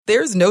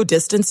There's no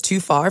distance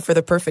too far for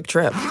the perfect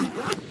trip.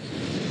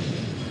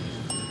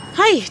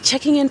 Hi,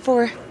 checking in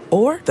for...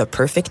 Or the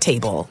perfect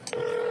table.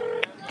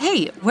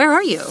 Hey, where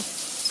are you?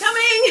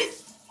 Coming!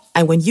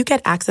 And when you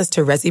get access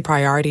to Resi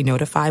Priority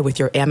Notify with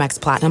your Amex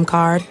Platinum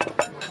card...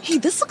 Hey,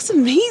 this looks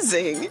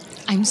amazing.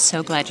 I'm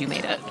so glad you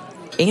made it.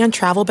 And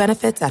travel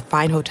benefits at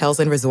fine hotels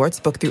and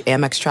resorts booked through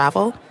Amex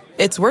Travel,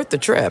 it's worth the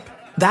trip.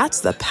 That's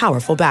the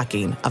powerful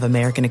backing of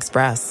American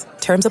Express.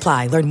 Terms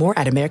apply. Learn more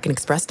at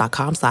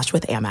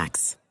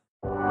americanexpress.com/withAmex.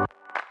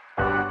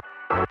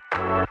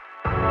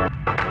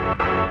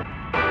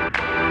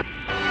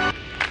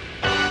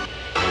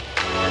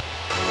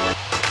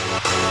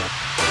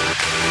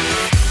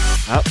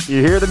 Oh,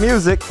 you hear the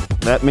music.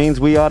 That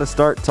means we ought to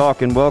start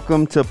talking.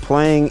 Welcome to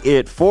Playing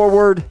It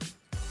Forward.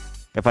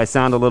 If I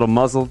sound a little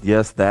muzzled,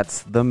 yes,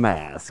 that's the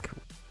mask.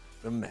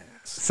 The mask.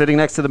 Sitting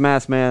next to the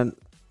mask man,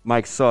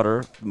 Mike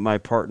Sutter, my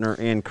partner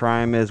in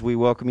crime, as we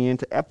welcome you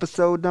into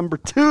episode number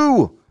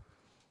 2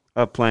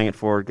 of Playing It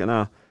Forward.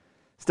 Gonna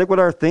stick with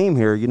our theme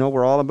here. You know,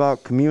 we're all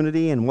about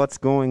community and what's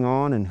going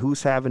on and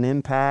who's having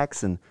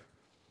impacts. And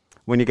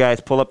when you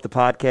guys pull up the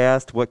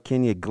podcast, what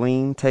can you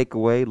glean, take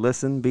away,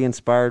 listen, be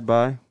inspired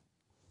by?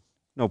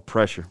 No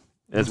pressure.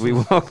 As we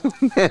welcome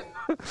in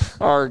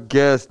our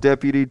guest,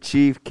 Deputy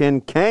Chief Ken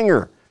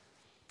Kanger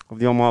of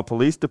the Omaha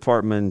Police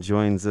Department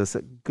joins us.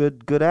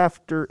 It's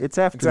afternoon. It's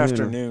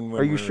afternoon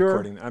when Are you we're sure?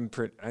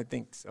 recording. I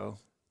think so.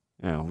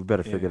 Yeah, we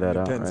better figure that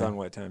out. Depends right? on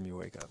what time you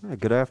wake up. Yeah,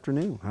 good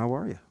afternoon. How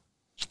are you?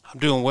 I'm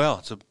doing well.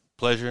 It's a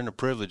pleasure and a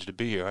privilege to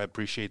be here. I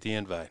appreciate the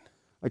invite.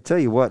 I tell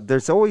you what,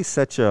 there's always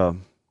such a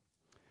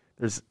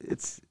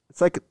it's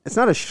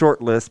not a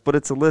short list, but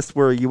it's a list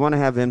where you want to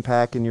have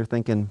impact and you're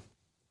thinking,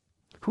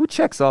 who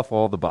checks off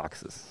all the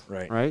boxes?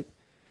 Right?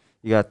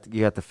 You got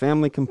the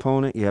family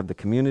component, you have the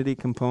community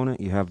component,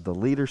 you have the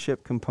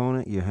leadership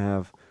component, you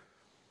have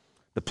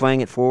the playing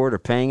it forward or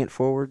paying it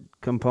forward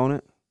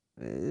component.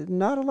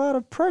 Not a lot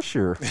of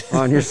pressure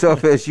on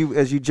yourself as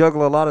you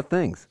juggle a lot of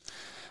things.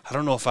 I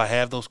don't know if I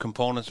have those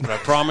components, but I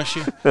promise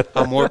you,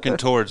 I'm working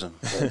towards them.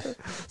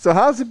 So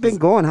how's it been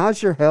going?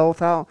 How's your health?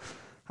 How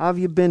have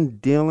you been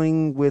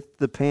dealing with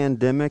the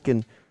pandemic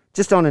and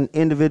just on an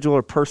individual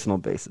or personal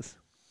basis?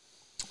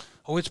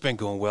 Oh, it's been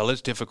going well.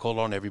 It's difficult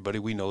on everybody.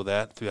 We know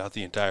that throughout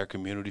the entire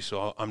community,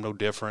 so I'm no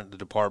different. The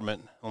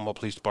department, Omaha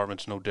Police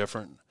Department's no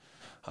different.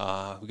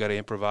 We got to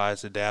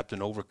improvise, adapt,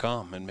 and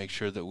overcome and make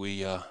sure that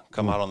we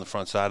come out on the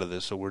front side of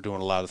this. So we're doing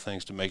a lot of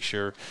things to make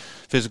sure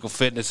physical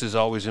fitness is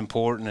always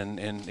important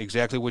and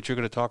exactly what you're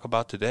going to talk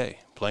about today,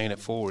 playing it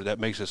forward. That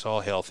makes us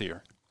all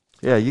healthier.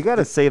 Yeah, you got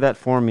to say that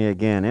for me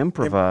again.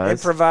 Improvise.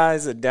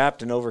 Improvise,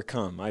 adapt, and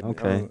overcome.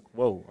 Okay.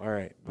 Whoa, all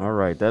right. All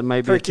right, that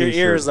might be Perk a your t-shirt.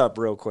 ears up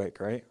real quick,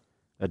 right?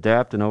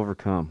 Adapt and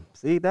overcome.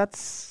 See,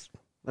 that's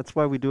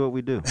why we do what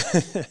we do.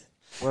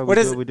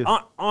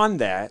 On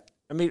that?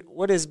 I mean,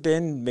 what has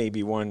been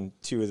maybe 1,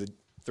 2 of the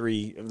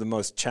 3 of the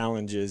most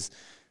challenges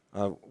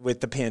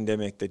with the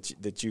pandemic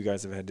that you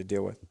guys have had to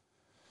deal with?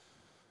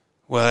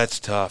 Well, that's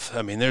tough.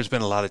 I mean, there's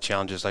been a lot of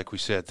challenges, like we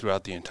said,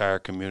 throughout the entire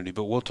community.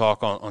 But we'll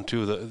talk on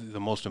 2 of the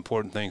most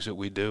important things that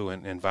we do,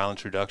 and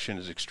violence reduction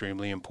is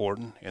extremely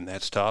important, and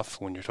that's tough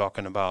when you're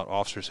talking about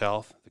officers'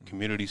 health, the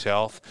community's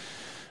health.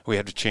 We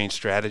have to change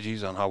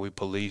strategies on how we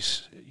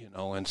police,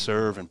 and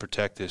serve and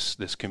protect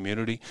this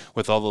community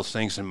with all those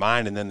things in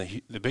mind. And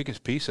then the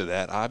biggest piece of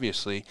that,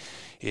 obviously,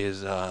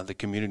 is the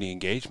community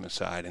engagement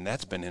side, and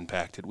that's been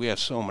impacted. We have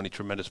so many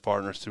tremendous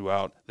partners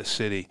throughout the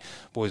city,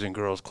 Boys and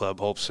Girls Club,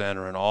 Hope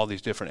Center, and all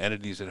these different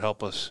entities that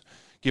help us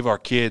give our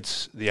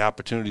kids the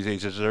opportunities they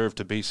deserve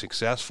to be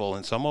successful.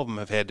 And some of them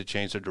have had to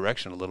change their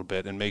direction a little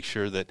bit and make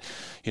sure that,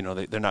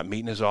 they're not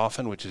meeting as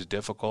often, which is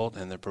difficult,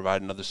 and they're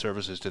providing other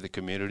services to the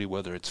community,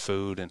 whether it's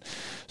food. And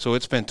so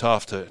it's been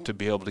tough to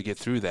be able to get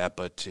through that.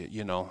 But,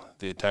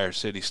 the entire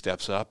city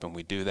steps up, and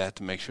we do that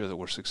to make sure that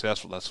we're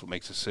successful. That's what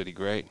makes the city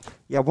great.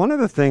 Yeah, one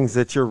of the things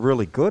that you're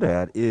really good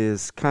at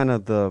is kind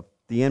of the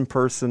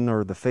in-person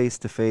or the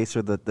face-to-face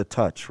or the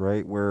touch,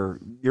 right, where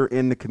you're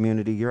in the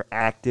community, you're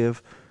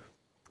active.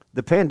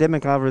 The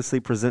pandemic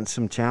obviously presents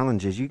some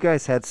challenges. You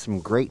guys had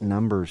some great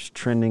numbers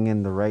trending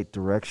in the right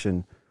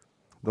direction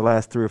the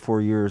last 3 or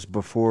 4 years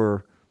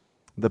before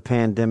the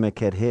pandemic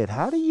had hit.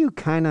 How do you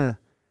kind of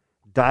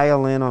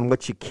dial in on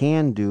what you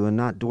can do and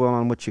not dwell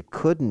on what you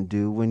couldn't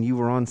do when you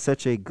were on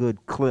such a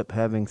good clip,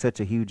 having such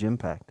a huge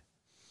impact?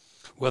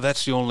 Well,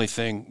 that's the only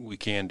thing we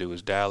can do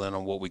is dial in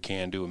on what we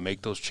can do and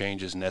make those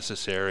changes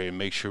necessary and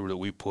make sure that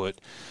we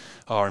put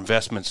our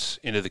investments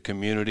into the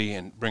community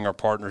and bring our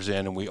partners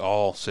in, and we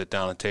all sit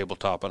down at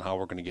tabletop on how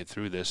we're going to get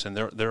through this. And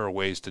there are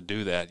ways to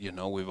do that.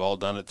 We've all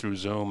done it through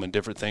Zoom and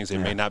different things. They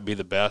may not be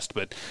the best,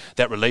 but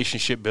that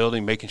relationship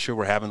building, making sure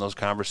we're having those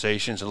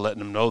conversations and letting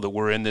them know that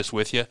we're in this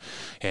with you,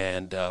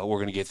 and we're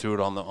going to get through it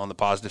on the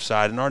positive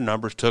side. And our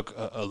numbers took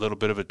a little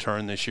bit of a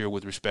turn this year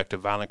with respect to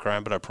violent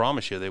crime, but I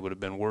promise you they would have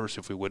been worse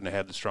if we wouldn't have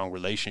had the strong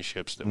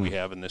relationships that we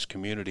have in this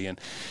community.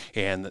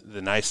 And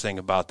the nice thing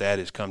about that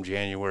is come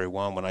January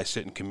 1, when I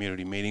sit in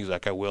community meetings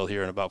like I will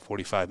here in about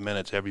 45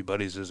 minutes,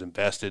 everybody's as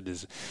invested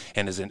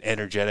and as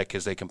energetic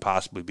as they can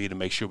possibly be to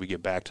make sure we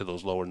get back to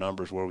those lower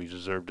numbers where we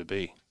deserve to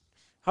be.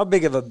 How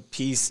big of a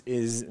piece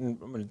is, and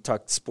I'm going to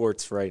talk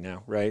sports right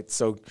now, right?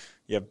 So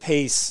you have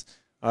PACE.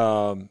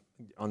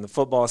 On the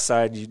football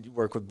side, you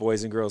work with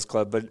Boys and Girls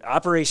Club, but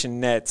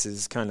Operation Nets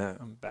is kind of,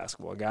 I'm a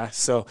basketball guy,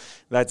 so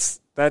that's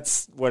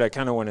what I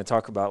kind of want to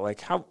talk about. Like,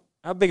 how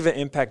big of an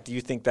impact do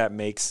you think that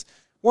makes,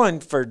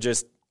 one, for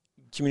just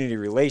community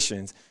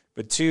relations,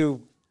 but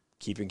two,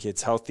 keeping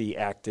kids healthy,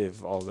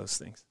 active, all those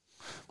things?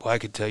 Well, I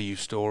could tell you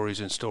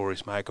stories and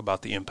stories, Mike,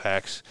 about the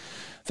impacts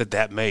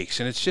that makes.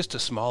 And it's just a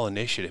small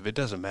initiative. It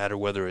doesn't matter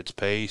whether it's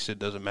PACE. It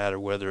doesn't matter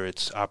whether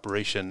it's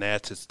Operation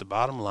Nets. It's the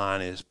bottom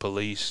line is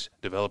police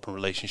developing a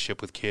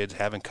relationship with kids,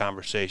 having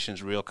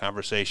conversations, real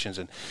conversations.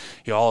 And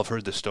you all have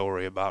heard the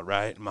story about,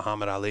 right,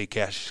 Muhammad Ali,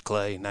 Cassius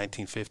Clay in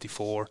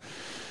 1954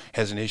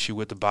 has an issue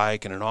with the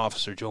bike, and an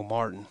officer, Joe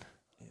Martin,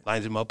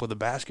 lines him up with a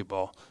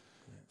basketball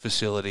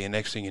facility. And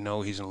next thing you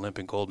know, he's an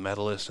Olympic gold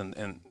medalist.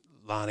 And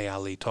Lonnie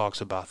Ali talks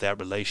about that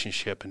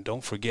relationship, and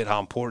don't forget how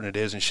important it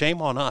is. And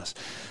shame on us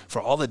for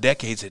all the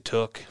decades it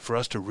took for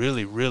us to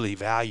really, really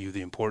value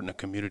the importance of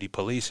community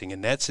policing.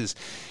 And that's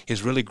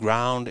is really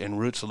ground and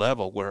roots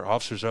level, where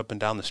officers are up and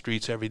down the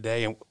streets every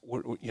day. And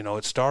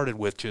it started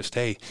with just,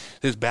 hey,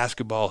 this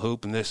basketball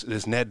hoop and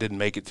this net didn't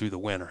make it through the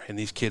winter, and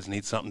these kids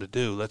need something to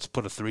do. Let's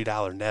put a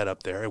 $3 net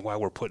up there, and while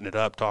we're putting it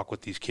up, talk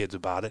with these kids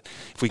about it.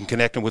 If we can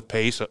connect them with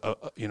PACE,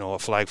 a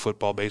flag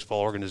football,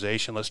 baseball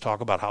organization, let's talk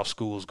about how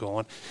school's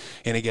going.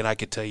 And again, I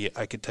could tell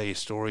you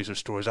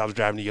stories. I was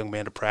driving a young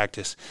man to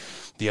practice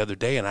the other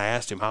day, and I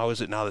asked him, how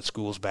is it now that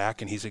school's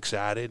back? And he's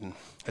excited. And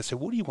I said,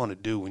 what do you want to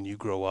do when you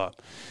grow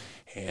up?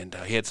 And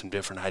he had some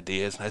different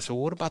ideas. And I said,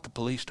 well, what about the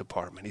police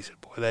department? He said,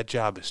 boy, that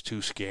job is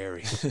too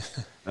scary.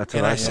 That's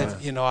and what I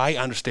said, I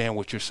understand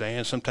what you're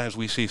saying. Sometimes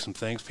we see some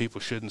things people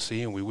shouldn't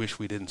see, and we wish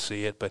we didn't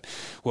see it. But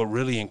what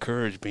really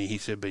encouraged me, he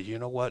said, but you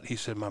know what? He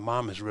said, my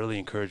mom has really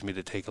encouraged me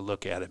to take a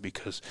look at it,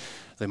 because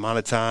the amount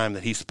of time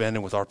that he's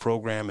spending with our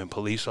program and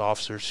police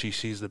officers, she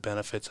sees the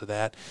benefits of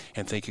that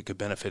and think it could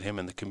benefit him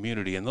in the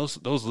community. And those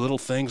little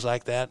things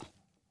like that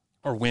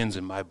are wins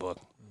in my book.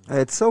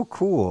 It's so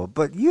cool,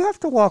 but you have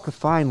to walk a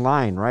fine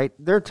line, right?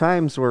 There are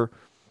times where,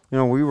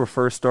 we were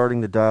first starting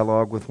the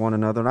dialogue with one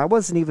another, and I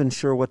wasn't even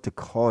sure what to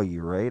call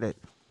you, right?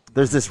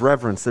 There's this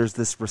reverence, there's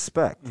this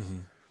respect.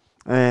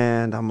 Mm-hmm.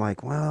 And I'm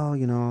like, well,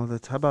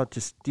 how about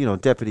just,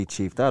 deputy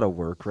chief? That'll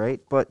work,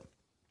 right? But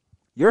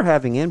you're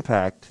having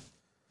impact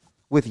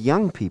with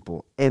young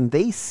people, and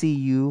they see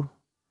you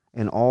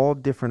in all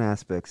different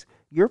aspects.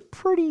 You're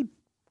pretty,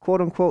 quote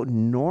unquote,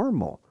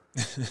 normal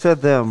to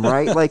them,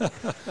 right? Like,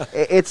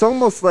 it's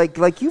almost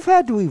like you've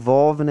had to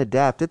evolve and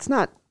adapt. It's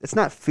not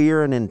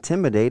fear and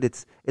intimidate.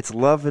 It's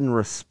love and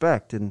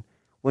respect. And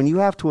when you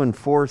have to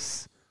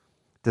enforce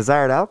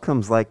desired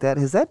outcomes like that,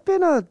 has that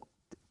been a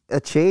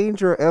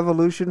change or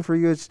evolution for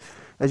you as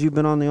you've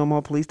been on the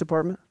Omaha Police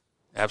Department?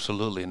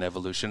 Absolutely an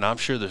evolution. I'm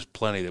sure there's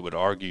plenty that would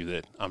argue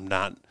that I'm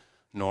not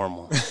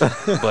normal,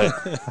 but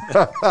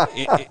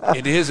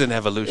it is an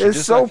evolution. It's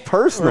just so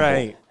personal,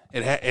 right?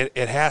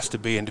 It has to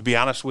be. And to be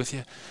honest with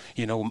you,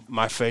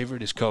 my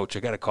favorite is Coach. I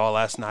got a call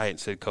last night and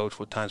said, Coach,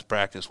 what time's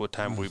practice? What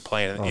time are we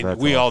playing? And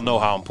we all know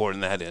how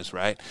important that is,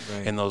 right?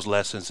 And those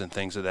lessons and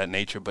things of that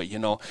nature. But,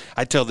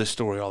 I tell this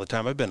story all the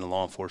time. I've been in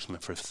law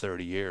enforcement for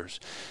 30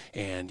 years.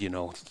 And,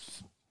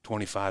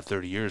 25,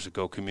 30 years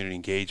ago, community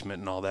engagement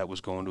and all that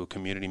was going to a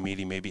community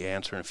meeting, maybe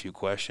answering a few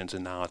questions,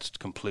 and now it's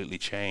completely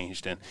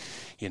changed. And,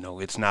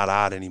 it's not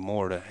odd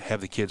anymore to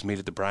have the kids meet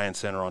at the Bryan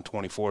Center on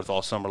 24th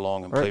all summer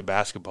long and play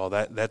basketball.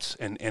 That's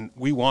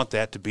we want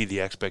that to be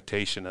the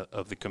expectation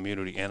of the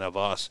community and of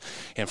us,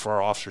 and for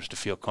our officers to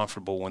feel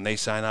comfortable when they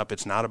sign up.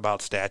 It's not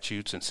about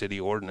statutes and city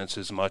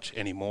ordinances as much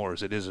anymore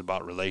as it is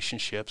about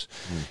relationships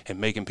and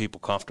making people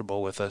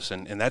comfortable with us.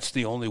 And that's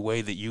the only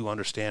way that you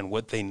understand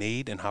what they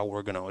need and how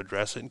we're going to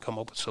address it and come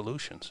up with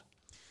solutions.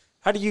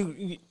 How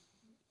can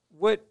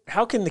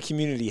the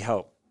community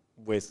help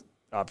with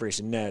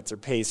Operation Nets or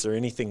PACE or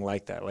anything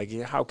like that? Like,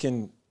 how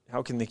can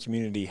the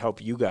community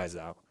help you guys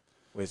out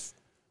with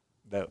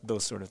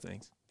those sort of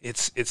things?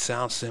 It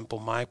sounds simple,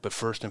 Mike, but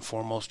first and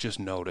foremost, just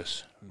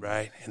notice,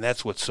 right? And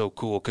that's what's so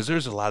cool, because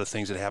there's a lot of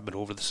things that happened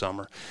over the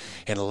summer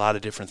and a lot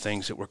of different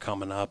things that were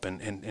coming up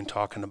and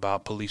talking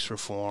about police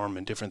reform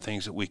and different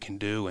things that we can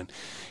do.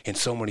 And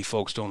so many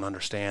folks don't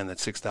understand that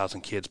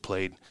 6,000 kids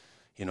played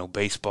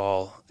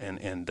baseball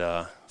and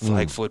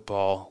flag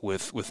football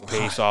with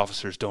PACE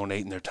officers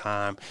donating their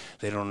time.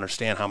 They don't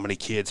understand how many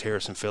kids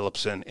Harrison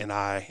Phillips and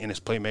I and his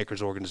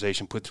Playmakers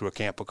organization put through a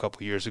camp a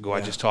couple years ago. Yeah.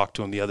 I just talked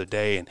to him the other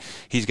day, and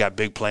he's got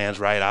big plans,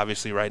 right,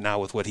 obviously right now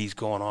with what he's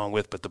going on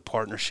with, but the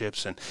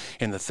partnerships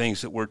and the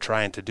things that we're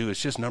trying to do is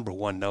just number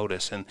one,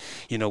 notice. And,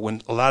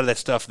 when a lot of that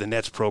stuff, the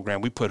Nets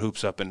program, we put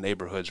hoops up in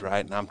neighborhoods,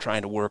 right? And I'm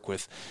trying to work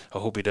with, I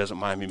hope he doesn't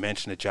mind me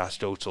mentioning it, Josh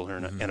Stotzel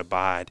and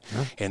Abide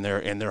and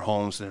their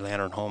homes in Atlanta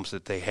veteran homes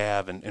that they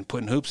have and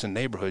putting hoops in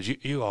neighborhoods.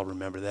 You all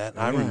remember that.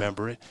 I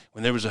remember it.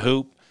 When there was a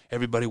hoop,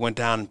 everybody went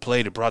down and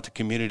played. It brought the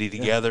community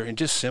together, and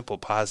just simple,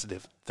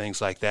 positive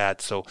things like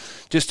that. So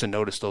just to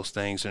notice those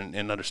things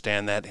and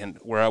understand that. And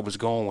where I was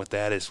going with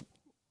that is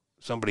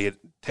somebody had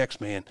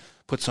texted me and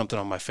put something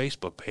on my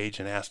Facebook page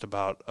and asked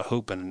about a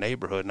hoop in a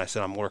neighborhood. And I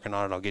said, I'm working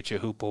on it. I'll get you a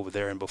hoop over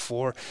there. And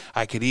before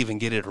I could even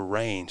get it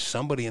arranged,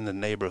 somebody in the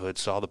neighborhood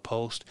saw the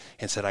post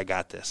and said, I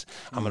got this.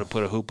 I'm going to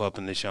put a hoop up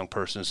in this young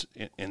person's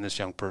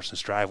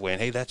driveway.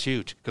 And, hey, that's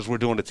huge because we're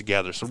doing it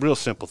together. So real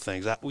simple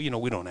things. We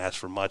don't ask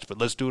for much, but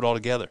let's do it all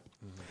together.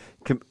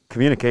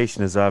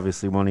 Communication is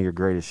obviously one of your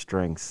greatest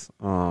strengths,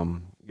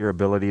 your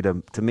ability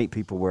to meet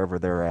people wherever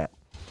they're at.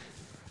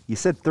 You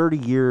said 30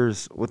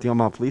 years with the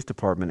Omaha Police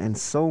Department, and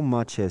so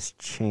much has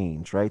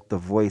changed, right? The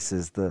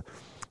voices, the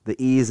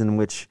ease in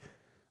which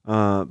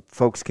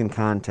folks can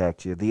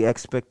contact you, the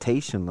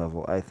expectation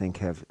level, I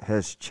think,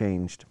 has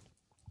changed.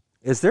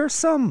 Is there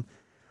some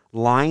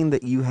line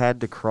that you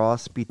had to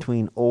cross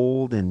between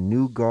old and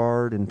new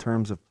guard in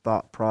terms of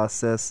thought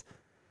process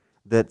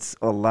that's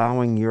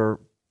allowing your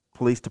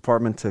police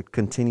department to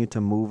continue to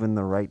move in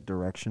the right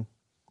direction?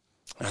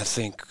 I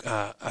think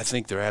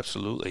there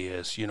absolutely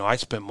is. I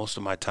spent most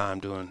of my time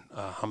doing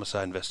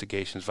homicide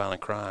investigations,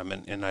 violent crime,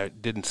 and I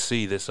didn't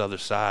see this other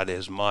side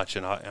as much.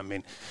 And I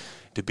mean,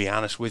 to be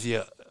honest with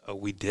you,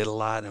 we did a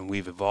lot and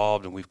we've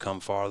evolved and we've come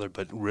farther.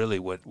 But really,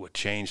 what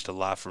changed a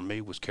lot for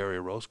me was Carrie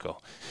Orozco,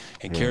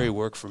 and Carrie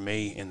worked for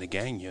me in the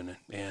gang unit,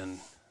 and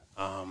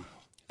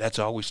that's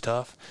always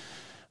tough.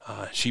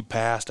 She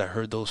passed. I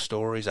heard those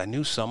stories. I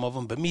knew some of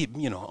them, but me,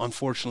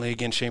 unfortunately,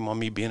 again, shame on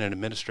me being an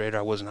administrator.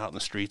 I wasn't out in the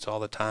streets all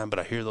the time, but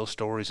I hear those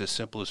stories as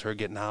simple as her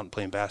getting out and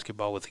playing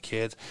basketball with the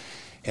kids.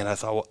 And I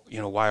thought,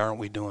 why aren't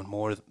we doing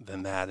more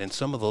than that? And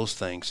some of those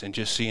things, and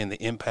just seeing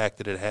the impact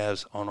that it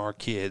has on our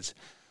kids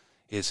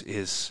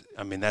is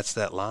that's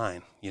that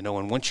line,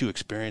 and once you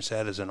experience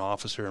that as an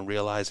officer and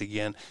realize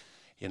again,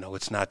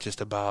 it's not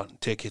just about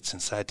tickets and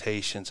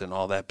citations and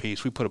all that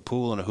piece. We put a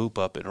pool and a hoop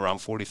up at around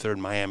 43rd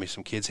in Miami.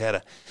 Some kids had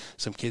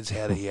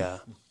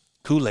a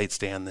Kool-Aid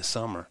stand this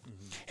summer.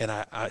 And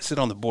I sit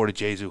on the board of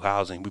Jesu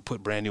Housing. We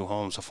put brand new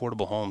homes,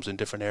 affordable homes in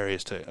different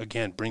areas to,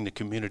 again, bring the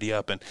community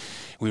up. And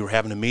we were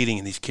having a meeting,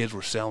 and these kids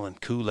were selling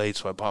Kool-Aid,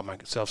 so I bought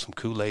myself some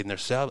Kool-Aid, and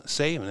they're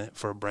saving it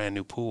for a brand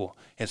new pool.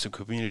 And some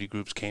community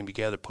groups came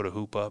together, put a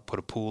hoop up, put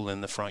a pool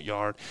in the front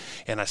yard.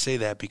 And I say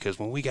that because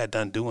when we got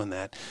done doing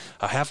that,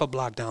 a half a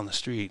block down the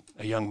street,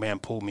 a young man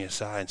pulled me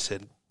aside and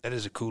said, that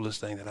is the coolest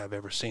thing that I've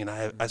ever seen.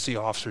 I see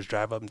officers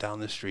drive up and down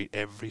this street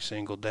every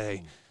single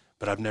day,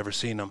 but I've never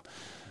seen them.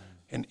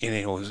 And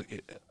it was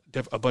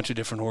a bunch of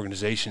different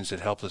organizations that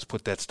helped us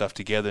put that stuff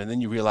together. And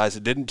then you realize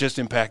it didn't just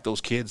impact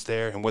those kids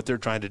there and what they're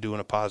trying to do in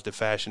a positive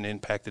fashion. It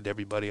impacted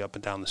everybody up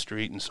and down the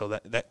street. And so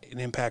that it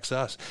impacts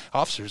us.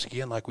 Officers,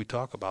 again, like we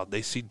talk about,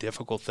 they see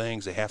difficult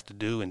things. They have to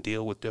do and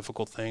deal with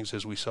difficult things,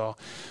 as we saw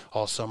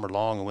all summer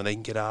long. And when they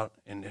can get out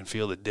and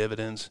feel the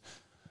dividends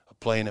of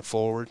playing it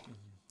forward,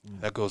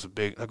 that goes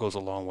a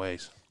long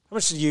ways. How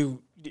much do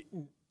you,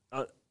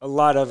 a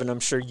lot of, and I'm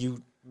sure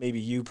you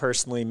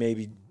personally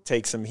maybe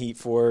take some heat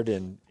for it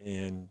and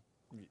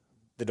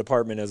the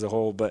department as a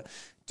whole, but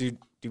do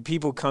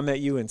people come at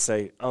you and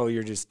say, oh,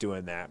 you're just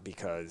doing that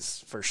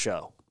because for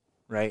show,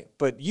 right?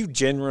 But you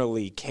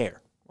generally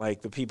care.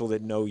 Like the people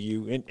that know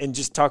you and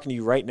just talking to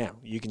you right now,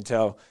 you can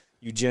tell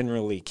you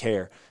generally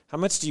care. How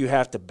much do you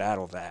have to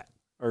battle that?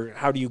 Or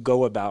how do you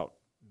go about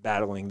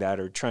battling that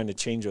or trying to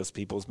change those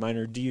people's mind?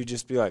 Or do you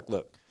just be like,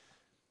 look,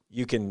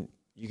 you can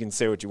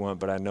say what you want,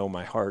 but I know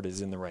my heart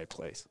is in the right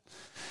place?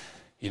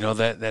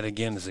 That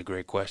again is a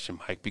great question,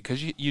 Mike,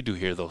 because you do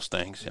hear those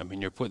things. I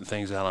mean, you're putting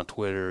things out on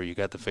Twitter, you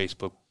got the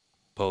Facebook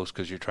post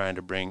because you're trying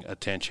to bring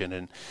attention.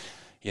 And,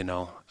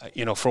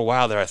 for a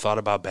while there, I thought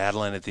about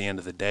battling. At the end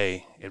of the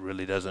day, it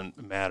really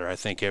doesn't matter. I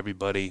think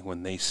everybody,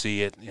 when they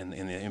see it and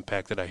the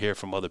impact that I hear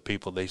from other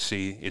people, they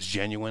see it's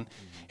genuine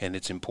and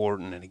it's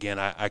important. And again,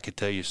 I could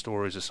tell you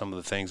stories of some of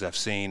the things I've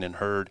seen and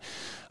heard.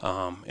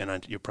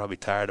 You're probably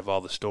tired of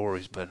all the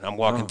stories, but I'm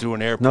walking through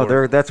an airport.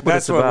 No, that's what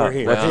it's about. We're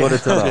here. That's what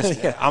it's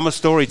about. Yeah, I'm a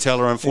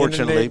storyteller,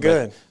 unfortunately,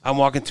 good. but I'm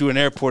walking through an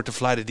airport to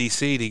fly to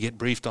D.C. to get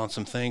briefed on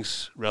some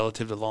things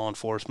relative to law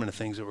enforcement and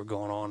things that were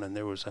going on. And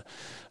there was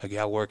a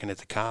gal working at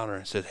the counter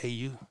and said, hey,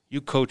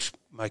 you coach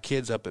my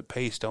kids up at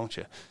Pace, don't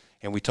you?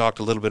 And we talked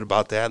a little bit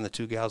about that, and the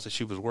two gals that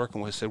she was working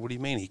with said, what do you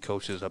mean he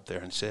coaches up there?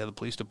 And said, the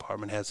police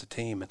department has a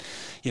team.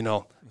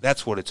 And,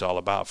 that's what it's all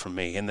about for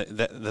me. And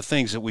the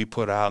things that we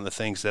put out and the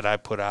things that I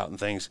put out and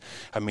things,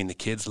 the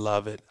kids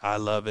love it. I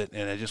love it.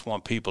 And I just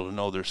want people to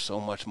know there's so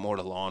much more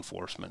to law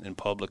enforcement and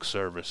public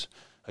service,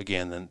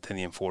 again, than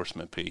the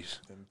enforcement piece.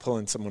 And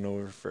pulling someone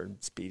over for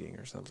speeding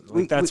or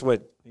something. That's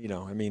what.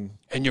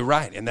 And you're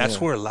right. And that's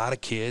where a lot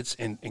of kids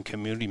and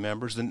community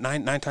members,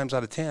 nine times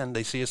out of 10,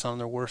 they see us on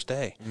their worst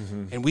day.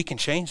 Mm-hmm. And we can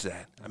change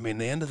that. At the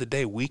end of the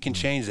day, we can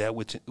change that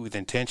with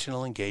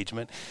intentional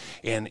engagement.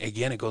 And,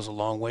 again, it goes a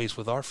long ways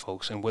with our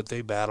folks and what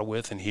they battle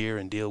with and hear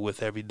and deal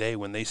with every day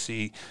when they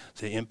see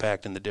the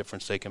impact and the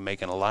difference they can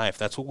make in a life.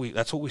 That's what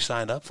we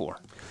signed up for.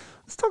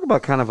 Let's talk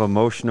about kind of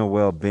emotional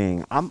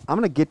well-being. I'm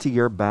going to get to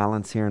your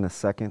balance here in a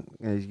second.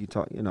 As you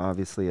talk,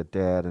 obviously a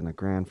dad and a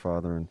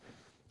grandfather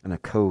and a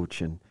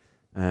coach and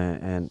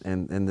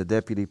the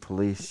deputy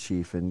police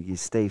chief, and you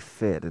stay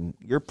fit, and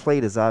your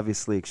plate is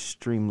obviously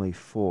extremely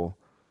full.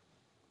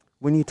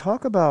 When you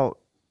talk about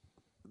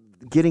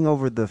getting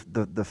over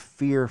the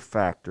fear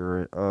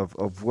factor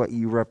of what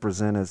you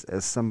represent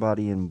as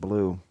somebody in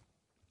blue,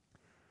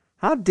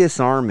 how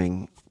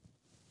disarming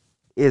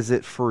is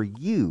it for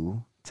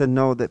you to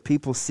know that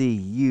people see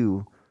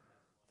you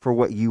for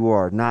what you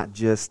are, not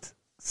just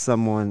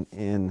someone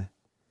in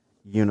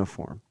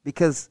uniform?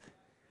 Because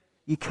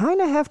you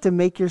kind of have to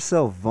make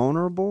yourself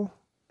vulnerable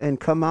and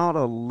come out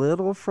a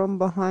little from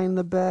behind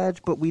the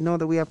badge, but we know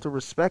that we have to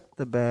respect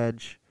the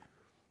badge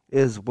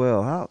as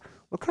well.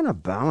 What kind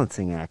of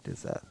balancing act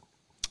is that?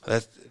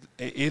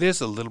 It is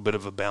a little bit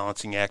of a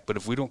balancing act, but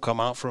if we don't come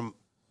out from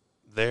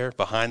there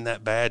behind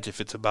that badge, if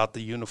it's about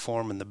the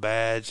uniform and the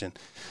badge and,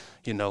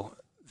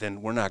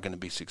 then we're not going to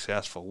be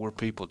successful. We're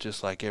people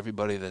just like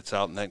everybody that's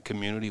out in that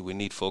community. We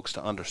need folks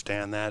to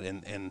understand that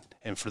and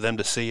for them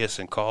to see us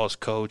and call us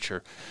coach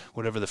or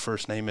whatever the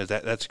first name is,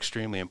 that's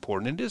extremely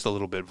important. It is a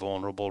little bit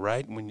vulnerable,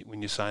 right,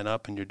 when you sign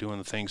up and you're doing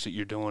the things that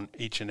you're doing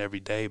each and every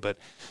day. But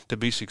to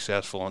be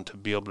successful and to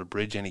be able to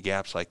bridge any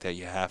gaps like that,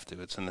 you have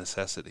to. It's a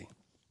necessity.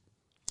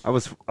 I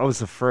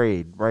was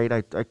afraid, right?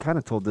 I kind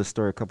of told this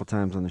story a couple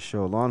times on the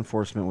show. Law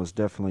enforcement was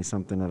definitely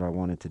something that I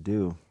wanted to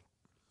do.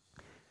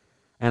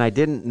 And I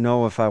didn't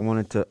know if I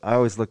wanted to. I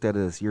always looked at it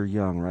as, you're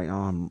young, right?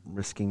 Oh, I'm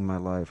risking my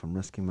life. And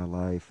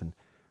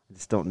I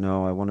just don't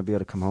know. I want to be able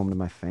to come home to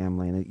my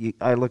family. And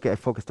I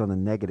focused on the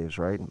negatives,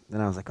 right?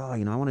 And I was like, I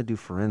want to do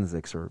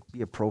forensics or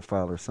be a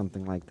profile or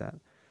something like that.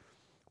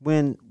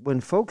 When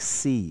folks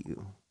see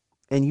you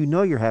and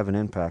you're having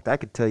impact, I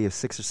could tell you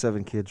 6 or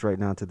 7 kids right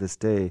now to this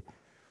day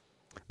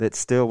that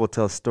still will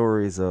tell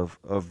stories of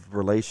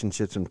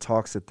relationships and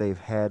talks that they've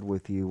had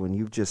with you when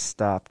you've just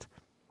stopped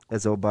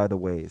as by the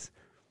ways.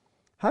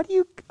 How do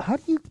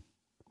you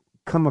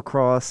come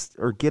across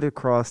or get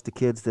across to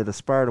kids that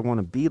aspire to want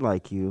to be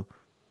like you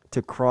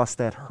to cross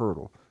that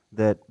hurdle?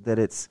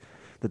 That's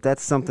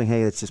something,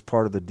 hey, it's just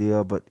part of the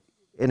deal,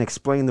 and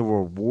explain the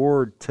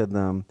reward to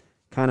them,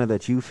 kind of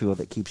that you feel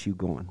that keeps you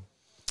going.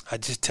 I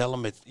just tell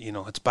them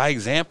it's by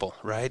example,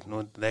 right?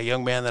 And that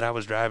young man that I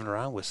was driving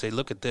around with, say,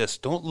 look at this.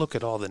 Don't look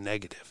at all the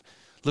negative.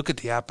 Look at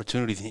the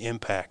opportunity, the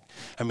impact.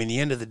 I mean, at the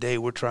end of the day,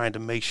 we're trying to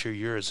make sure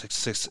you're as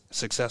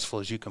successful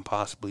as you can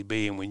possibly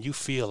be. And when you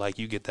feel like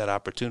you get that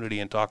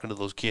opportunity and talking to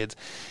those kids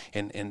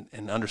and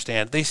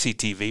understand, they see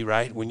TV,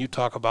 right? When you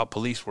talk about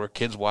police work,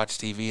 kids watch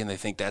TV and they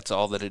think that's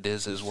all that it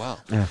is as well.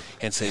 Yeah.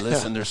 And say,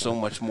 listen, there's so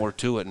much more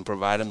to it, and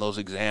provide them those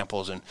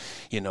examples. And,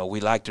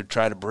 we like to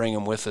try to bring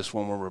them with us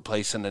when we're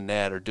replacing the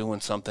net or doing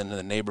something in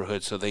the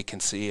neighborhood so they can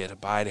see it.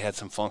 Abide had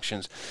some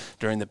functions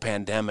during the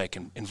pandemic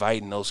and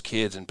inviting those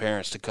kids and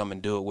parents to come and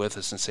do it with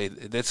us and say,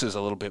 this is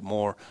a little bit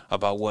more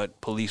about what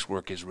police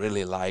work is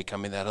really like. I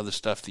mean, that other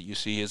stuff that you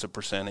see is a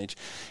percentage.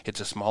 It's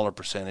a smaller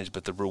percentage,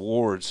 but the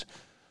rewards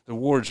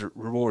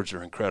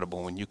are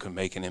incredible when you can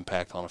make an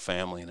impact on a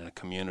family and in a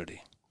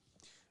community.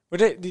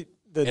 But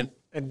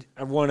and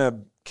I want to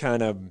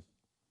kind of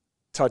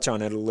touch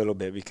on it a little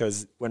bit,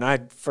 because when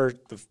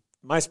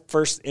my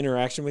first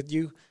interaction with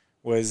you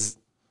was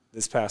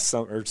this past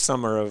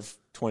summer of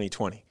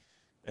 2020,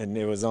 and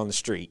it was on the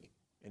street.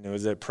 And it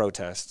was a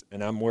protest,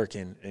 and I'm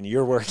working, and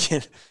you're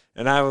working,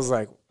 and I was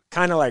like,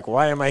 kind of like,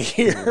 why am I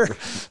here?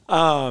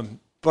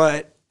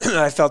 But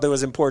I felt it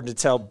was important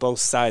to tell both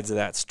sides of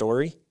that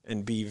story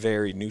and be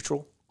very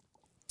neutral,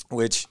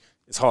 which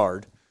is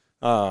hard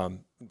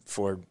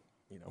for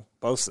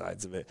both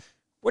sides of it.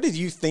 What did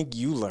you think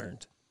you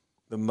learned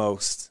the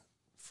most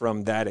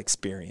from that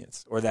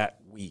experience or that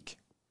week?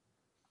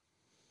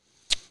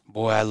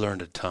 Boy, I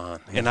learned a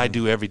ton, and I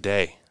do every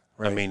day.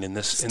 Right. I mean, in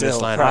this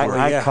line of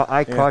work.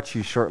 I caught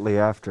you shortly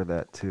after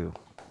that too.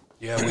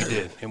 Yeah, we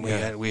did, and we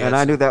had. And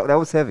I knew that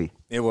was heavy.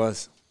 It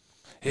was.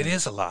 It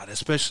is a lot,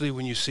 especially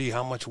when you see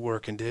how much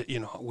work and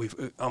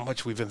how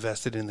much we've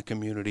invested in the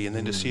community, and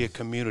then to see a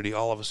community,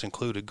 all of us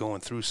included,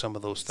 going through some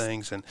of those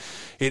things, and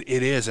it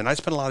is. And I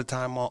spent a lot of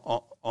time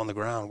on the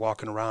ground,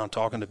 walking around,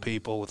 talking to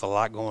people with a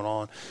lot going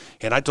on.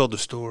 And I told the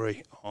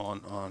story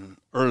on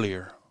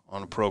earlier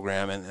on a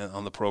program and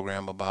on the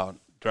program about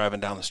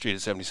driving down the street at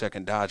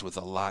 72nd Dodge with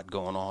a lot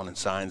going on and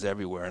signs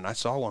everywhere. And I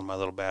saw one of my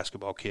little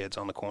basketball kids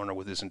on the corner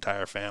with his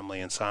entire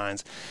family and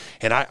signs.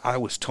 And I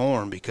was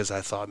torn, because I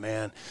thought,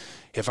 man,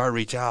 if I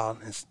reach out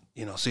and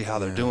see how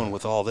they're doing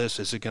with all this,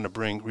 is it going to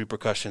bring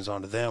repercussions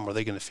onto them? Are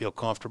they going to feel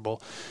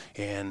comfortable?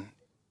 And,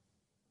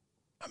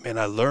 I mean,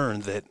 I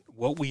learned that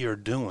what we are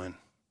doing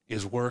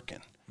is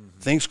working.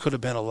 Things could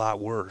have been a lot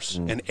worse.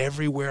 And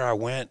everywhere I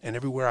went and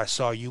everywhere I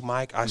saw you,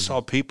 Mike, I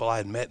saw people I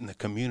had met in the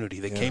community.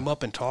 They came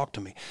up and talked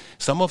to me.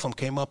 Some of them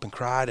came up and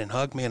cried and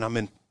hugged me, and I'm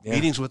in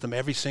meetings with them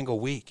every single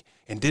week,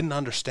 and didn't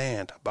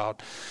understand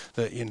about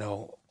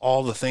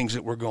all the things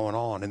that were going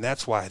on. And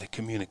that's why the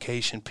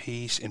communication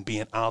piece and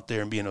being out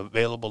there and being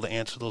available to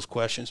answer those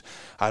questions,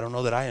 I don't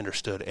know that I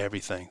understood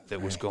everything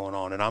that was going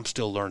on, and I'm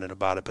still learning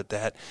about it, but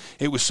that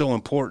it was so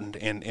important.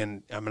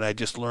 And I mean, I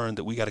just learned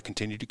that we got to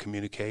continue to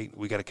communicate.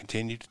 We got to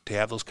continue to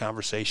have those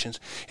conversations.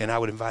 And I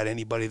would invite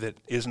anybody that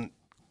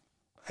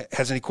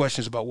has any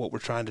questions about what we're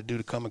trying to do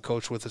to come and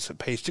coach with us at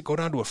Pace, to go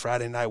down to a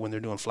Friday night when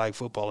they're doing flag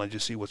football and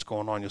just see what's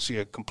going on. You'll see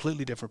a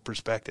completely different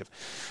perspective,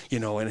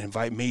 and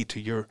invite me to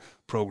your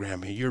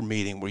program, your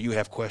meeting where you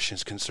have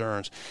questions,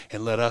 concerns,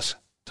 and let us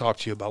talk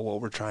to you about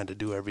what we're trying to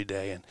do every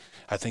day. And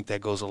I think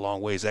that goes a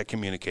long ways. That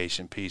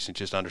communication piece and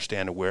just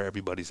understanding where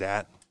everybody's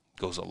at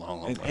goes a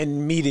long way.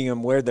 And meeting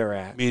them where they're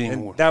at.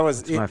 That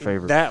was my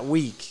favorite. That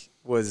week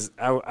was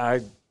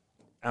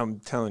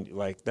I'm telling you,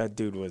 like, that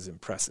dude was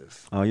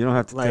impressive. Oh, you don't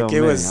have to like, tell it me.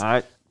 Was,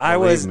 I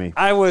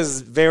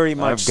was very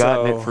much I've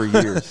gotten it for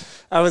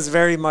years. I was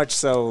very much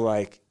so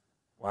like,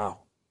 wow,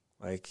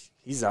 like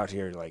he's out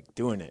here like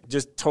doing it,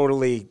 just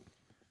totally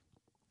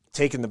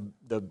taking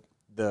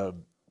the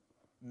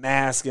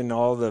mask and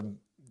all the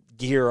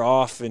gear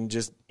off and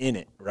just in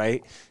it,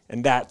 right?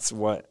 And that's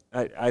what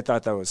I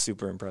thought that was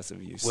super impressive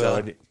of you.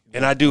 Well,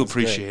 and I do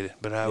appreciate it,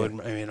 but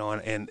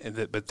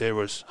but there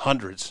was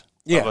hundreds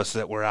of us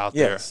that were out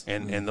there,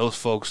 and those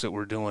folks that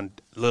were doing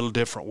a little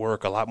different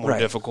work, a lot more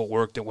difficult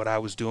work than what I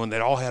was doing, they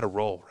all had a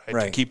role,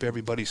 right? To keep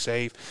everybody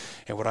safe.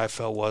 And what I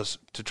felt was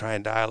to try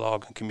and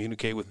dialogue and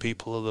communicate with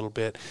people a little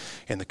bit.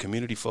 And the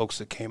community folks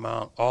that came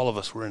out, all of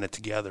us were in it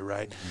together,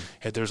 right? Mm-hmm.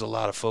 And there's a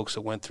lot of folks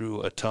that went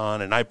through a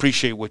ton, and I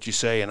appreciate what you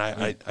say, and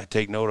I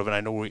take note of it.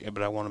 I know,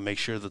 but I want to make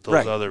sure that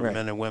those other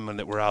men and women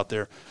that were out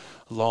there,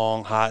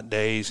 long, hot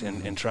days,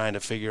 and trying to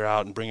figure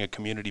out and bring a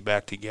community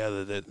back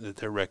together, that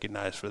they're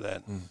recognized for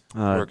that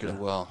work as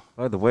well.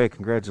 By the way,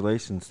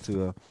 congratulations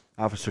to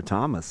Officer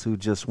Thomas, who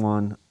just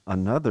won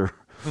another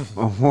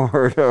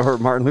award, or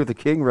Martin Luther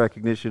King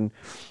recognition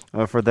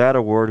for that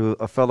award,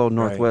 a fellow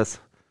Northwest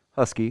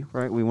Husky,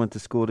 right? We went to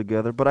school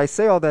together. But I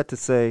say all that to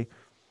say,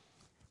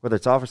 whether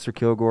it's Officer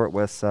Kilgore at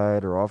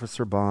Westside or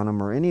Officer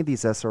Bonham or any of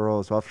these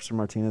SROs, Officer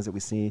Martinez that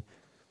we see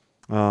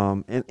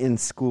in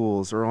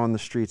schools or on the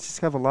streets, just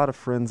have a lot of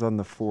friends on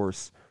the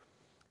force.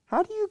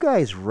 How do you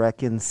guys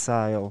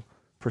reconcile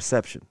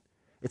perception?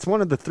 It's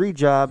one of the three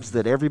jobs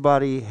that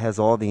everybody has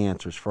all the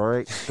answers for,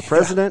 right? The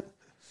president,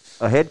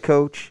 a head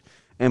coach,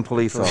 and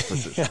police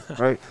officers,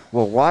 right?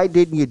 Well, why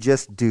didn't you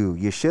just do?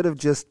 You should have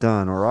just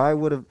done, or I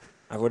would have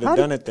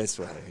done it this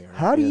way.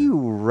 How do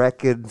you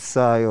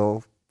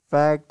reconcile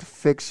fact,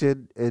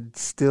 fiction, and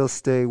still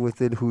stay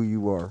within who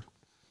you are?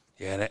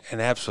 Yeah, and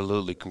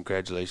absolutely,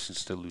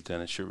 congratulations to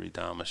Lieutenant Cherie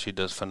Thomas. She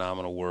does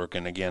phenomenal work,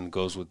 and again,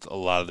 goes with a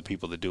lot of the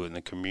people that do it in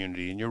the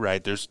community. And you're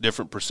right, there's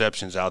different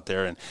perceptions out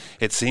there, and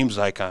it seems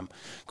like I'm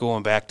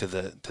going back to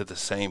the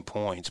same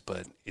points,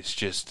 but it's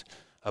just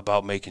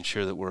about making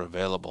sure that we're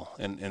available,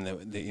 and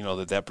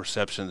that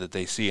perception that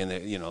they see in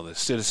the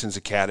citizens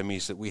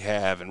academies that we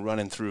have, and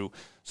running through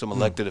some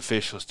elected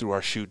officials through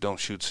our shoot don't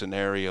shoot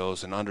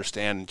scenarios, and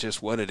understanding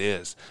just what it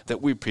is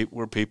that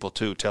we're people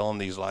too, telling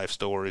these life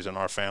stories and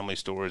our family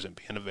stories and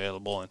being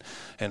available,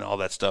 and all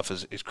that stuff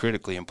is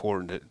critically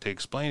important to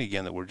explain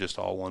again that we're just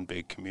all one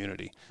big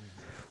community.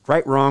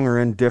 Right, wrong, or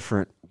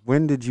indifferent,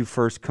 when did you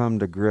first come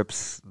to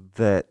grips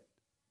that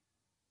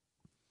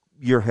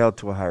you're held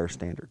to a higher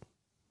standard?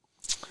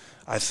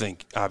 I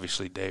think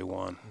obviously day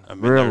one. I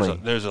mean, really?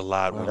 there's a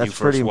lot when That's you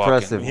first pretty walk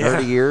impressive. in.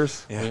 30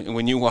 years.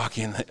 When you walk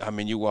in,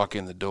 you walk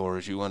in the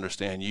doors. You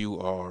understand you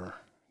are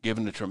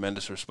given a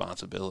tremendous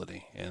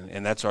responsibility,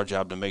 and that's our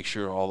job, to make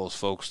sure all those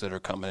folks that are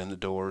coming in the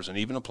doors and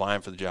even applying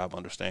for the job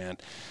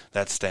understand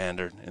that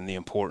standard and the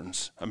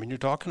importance. I mean, you're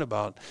talking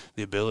about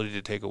the ability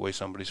to take away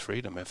somebody's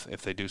freedom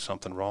if they do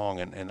something wrong,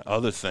 and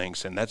other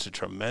things, and that's a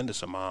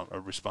tremendous amount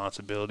of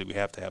responsibility. We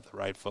have to have the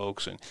right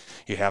folks, and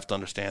you have to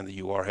understand that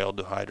you are held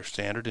to a higher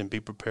standard, and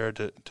be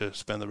prepared to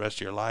spend the rest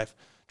of your life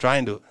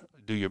trying to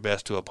do your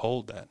best to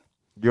uphold that.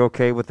 You're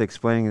okay with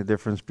explaining the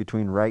difference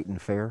between right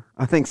and fair?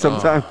 I think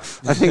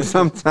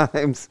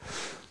sometimes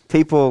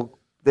people,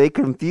 they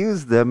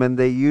confuse them and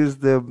they use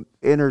them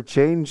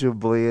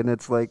interchangeably, and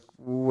it's like,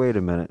 wait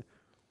a minute,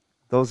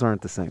 those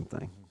aren't the same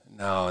thing.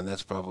 No, and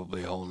that's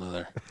probably a whole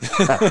nother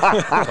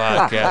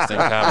podcasting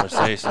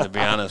conversation, to be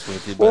honest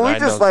with you. But well, we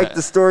just like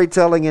the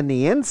storytelling and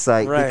the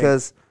insight,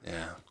 because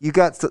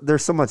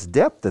there's so much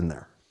depth in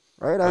there.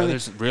 Right? Well,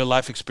 there's real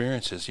life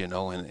experiences,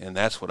 and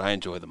that's what I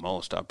enjoy the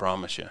most, I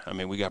promise you. I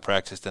mean, we got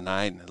practice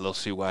tonight in a little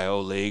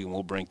CYO league, and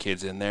we'll bring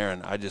kids in there,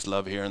 and I just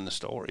love hearing the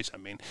stories. I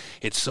mean,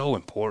 it's so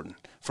important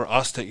for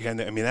us to,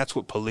 I mean, that's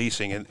what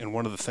policing, and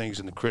one of the things,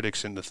 and the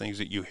critics and the things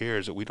that you hear,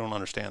 is that we don't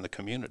understand the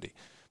community.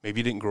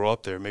 Maybe you didn't grow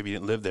up there, maybe you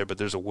didn't live there, but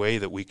there's a way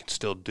that we can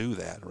still do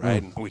that,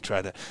 right? And we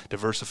try to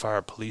diversify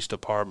our police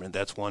department.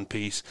 That's one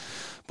piece.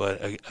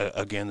 But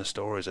again, the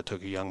stories. I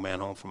took a young man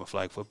home from a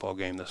flag football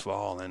game this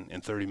fall,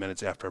 and 30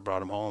 minutes after I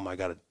brought him home, I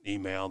got an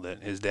email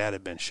that his dad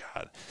had been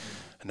shot.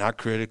 Not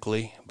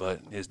critically,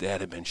 but his dad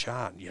had been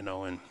shot,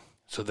 And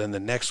so then the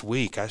next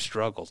week I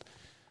struggled.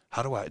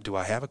 do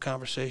I have a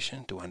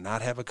conversation? Do I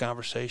not have a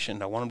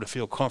conversation? I want them to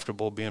feel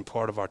comfortable being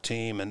part of our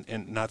team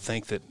and not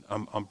think that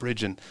I'm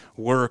bridging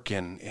work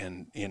and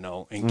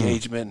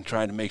engagement and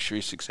trying to make sure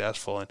he's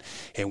successful.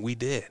 And we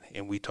did,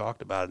 and we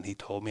talked about it, and he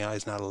told me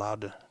he's not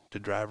allowed to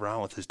drive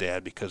around with his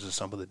dad because of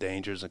some of the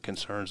dangers and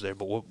concerns there.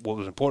 But what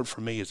was important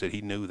for me is that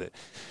he knew that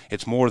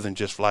it's more than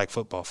just flag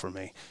football for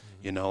me.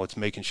 It's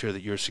making sure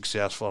that you're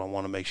successful. I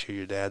want to make sure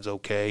your dad's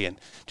okay, and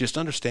just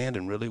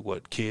understanding really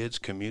what kids,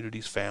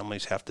 communities,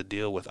 families have to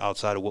deal with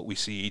outside of what we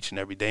see each and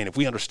every day. And if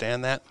we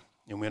understand that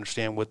and we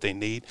understand what they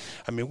need,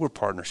 we're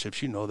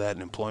partnerships. You know that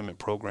in employment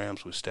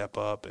programs with Step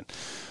Up and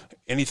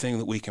anything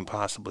that we can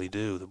possibly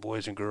do, the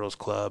Boys and Girls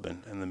Club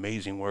and the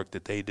amazing work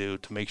that they do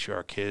to make sure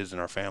our kids and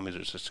our families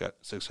are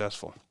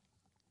successful.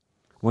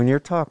 When you're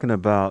talking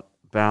about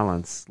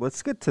balance,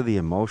 let's get to the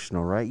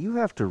emotional, right? You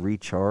have to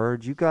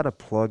recharge. You got to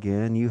plug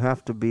in. You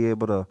have to be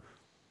able to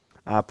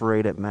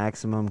operate at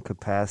maximum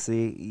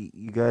capacity.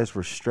 You guys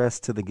were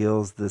stressed to the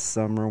gills this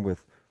summer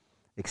with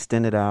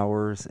extended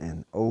hours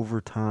and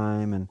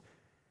overtime, and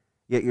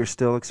yet you're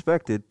still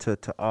expected to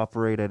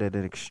operate at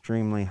an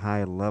extremely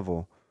high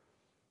level.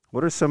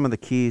 What are some of the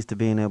keys to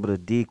being able to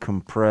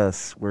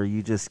decompress where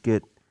you just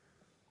get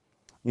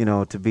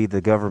to be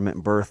the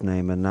government birth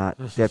name and not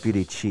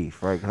deputy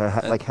chief, right?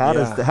 Like how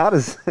does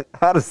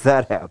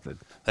that happen?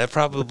 That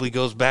probably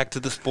goes back to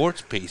the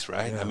sports piece,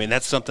 right? Yeah.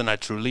 That's something I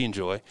truly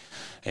enjoy,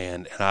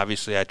 and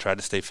obviously I try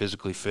to stay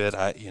physically fit.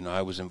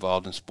 I was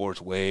involved in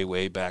sports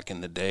way back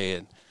in the day,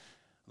 and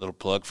little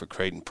plug for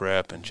Creighton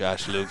Prep and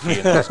Josh Lukey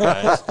and those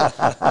guys.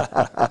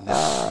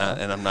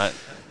 and I'm not.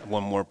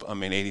 One more,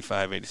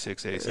 85,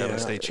 86, 87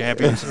 state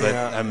champions.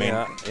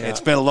 But, it's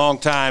been a long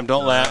time.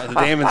 Don't laugh.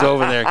 Damon's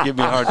over there. Give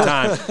me a hard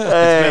time. It's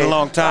been a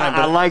long time.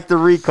 I like the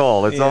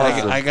recall. It's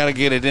awesome. I got to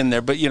get it in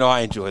there. But, I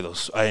enjoy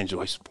those. I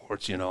enjoy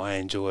sports. I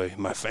enjoy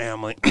my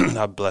family.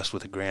 I'm blessed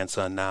with a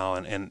grandson now,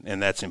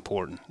 and that's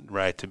important,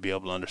 right, to be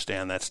able to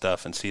understand that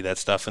stuff and see that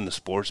stuff in the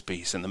sports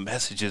piece and the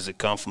messages that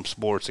come from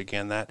sports.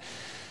 Again, that –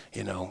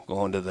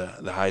 going to the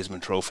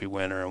Heisman Trophy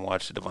winner and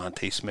watch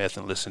Devontae Smith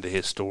and listen to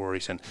his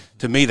stories. And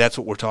to me, that's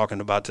what we're talking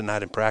about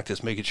tonight in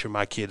practice, making sure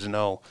my kids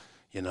know,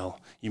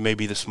 you may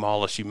be the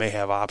smallest, you may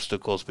have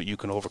obstacles, but you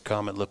can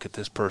overcome it. Look at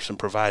this person,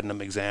 providing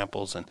them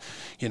examples. And,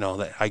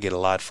 that I get a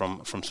lot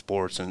from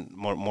sports and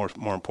more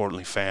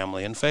importantly,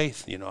 family and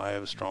faith. I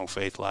have a strong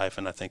faith life,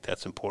 and I think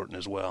that's important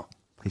as well.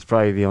 He's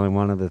probably the only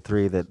one of the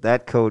three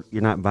that coat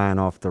you're not buying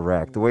off the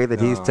rack. The way that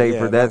he's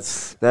tapered,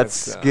 that's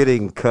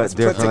getting cut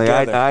differently.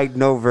 I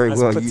know very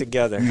well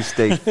you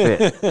stay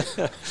fit.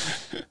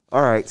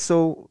 All right,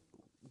 so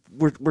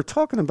we're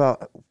talking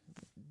about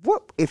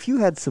what if you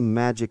had some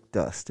magic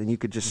dust and you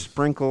could just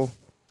sprinkle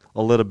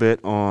a little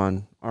bit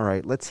on. All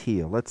right, let's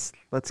heal. Let's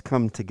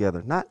come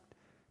together, not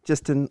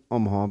just in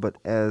Omaha, but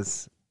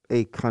as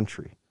a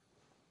country.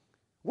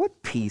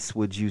 What piece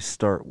would you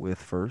start with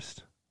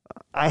first?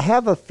 I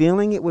have a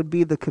feeling it would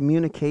be the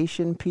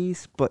communication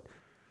piece, but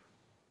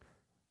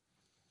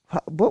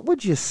what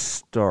would you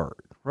start,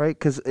 right?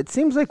 Because it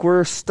seems like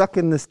we're stuck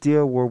in this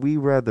deal where we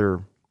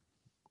rather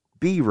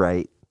be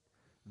right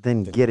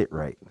than get it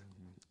right.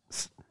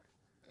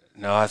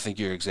 No, I think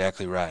you're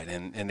exactly right,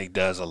 and it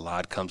does a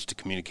lot comes to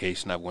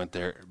communication. I went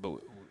there, but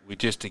we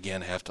just,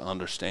 again, have to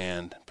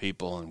understand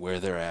people and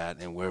where they're at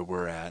and where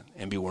we're at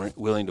and be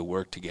willing to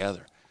work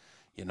together,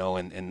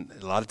 and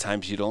a lot of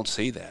times you don't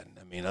see that.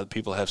 Other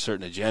people have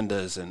certain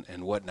agendas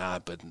and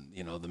whatnot, but,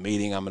 the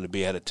meeting I'm going to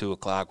be at 2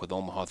 o'clock with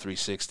Omaha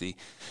 360,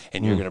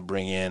 and you're going to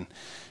bring in,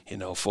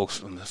 folks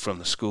from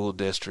the school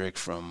district,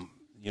 from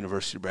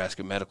University of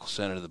Nebraska Medical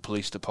Center, the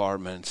police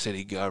department,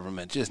 city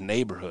government, just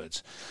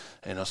neighborhoods.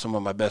 Some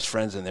of my best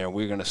friends in there,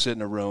 we're going to sit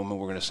in a room and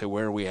we're going to say,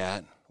 where are we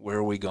at? Where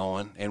are we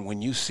going? And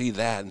when you see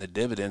that and the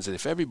dividends, that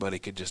if everybody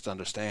could just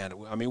understand,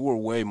 we're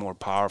way more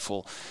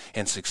powerful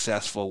and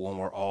successful when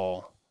we're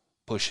all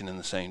pushing in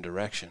the same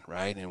direction,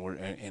 right?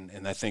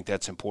 And I think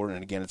that's important.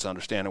 And again, it's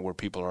understanding where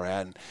people are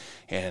at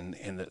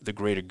and the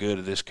greater good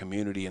of this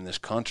community and this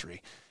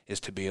country is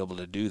to be able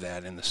to do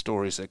that. And the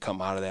stories that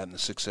come out of that and the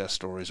success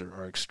stories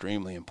are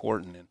extremely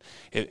important. And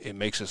it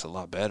makes us a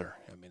lot better.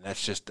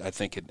 That's just, I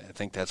think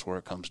that's where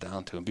it comes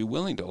down to. And be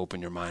willing to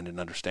open your mind and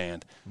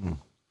understand.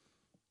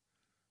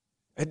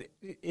 And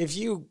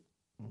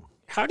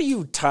how do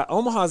you tie,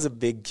 Omaha's a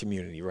big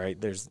community,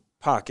 right? There's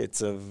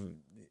pockets of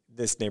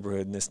this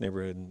neighborhood and this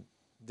neighborhood and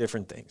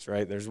different things,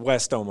 right? There's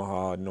West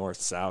Omaha,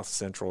 North, South,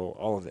 Central,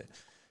 all of it.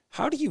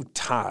 How do you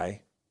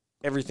tie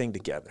everything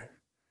together?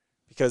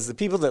 Because the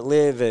people that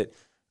live at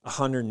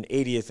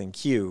 180th and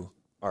Q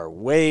are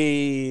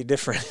way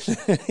different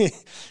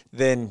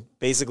than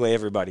basically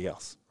everybody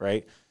else,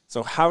 right?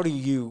 So how do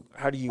you?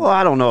 Well,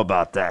 I don't know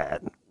about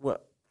that.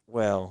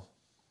 Well,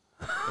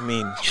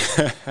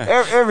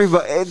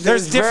 everybody.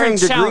 There's different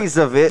degrees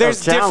of it.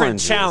 There's different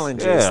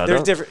challenges.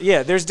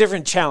 There's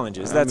different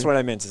challenges. That's what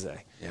I meant to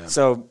say. Yeah.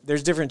 So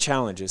there's different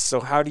challenges. So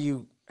how do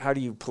you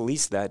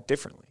police that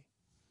differently?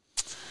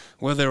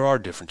 Well, there are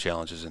different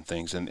challenges and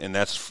things, and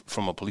that's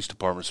from a police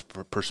department's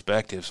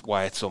perspective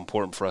why it's so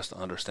important for us to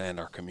understand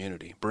our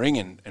community.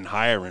 Bringing and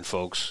hiring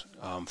folks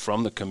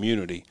from the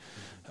community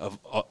of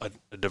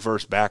a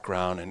diverse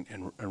background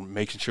and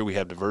making sure we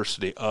have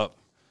diversity up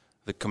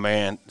the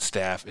command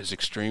staff is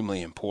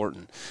extremely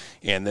important.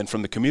 And then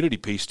from the community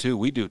piece, too,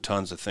 we do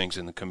tons of things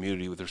in the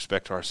community with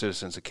respect to our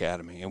Citizens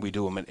Academy, and we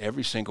do them in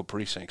every single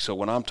precinct. So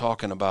when I'm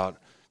talking about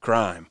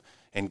crime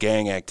and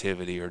gang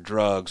activity or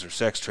drugs or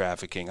sex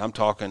trafficking, I'm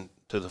talking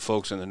to the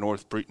folks in the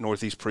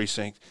Northeast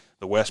Precinct,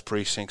 the West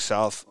Precinct,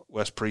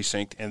 Southwest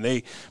Precinct, and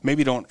they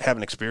maybe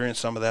haven't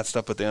experienced some of that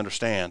stuff, but they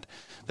understand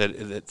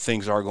that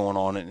things are going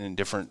on in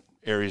different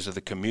areas of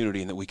the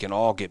community and that we can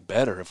all get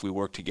better if we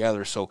work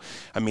together. So,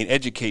 I mean,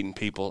 educating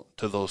people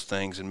to those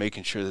things and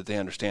making sure that they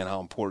understand how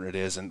important it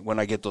is. And when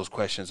I get those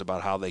questions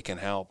about how they can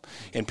help,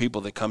 and people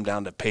that come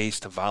down to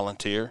PACE to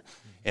volunteer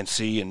and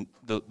see and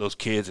those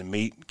kids and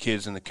meet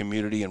kids in the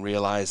community and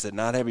realize that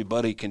not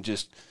everybody can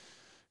just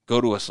go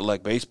to a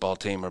select baseball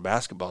team or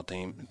basketball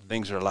team.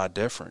 Things are a lot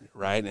different,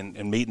 right?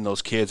 And meeting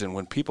those kids, and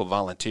when people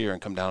volunteer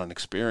and come down and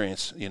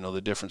experience,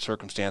 the different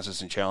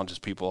circumstances and challenges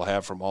people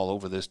have from all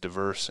over this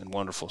diverse and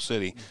wonderful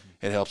city,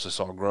 it helps us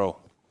all grow.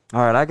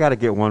 All right, I got to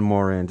get one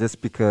more in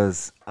just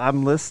because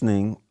I'm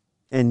listening,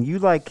 and you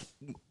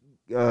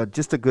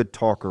just a good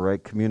talker,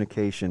 right?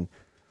 Communication.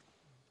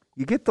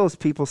 You get those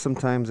people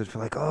sometimes that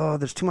feel like, oh,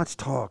 there's too much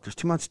talk.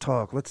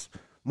 Let's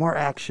more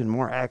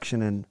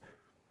action. And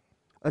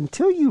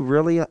until you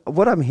really,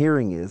 what I'm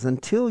hearing is,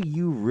 until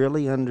you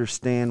really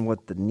understand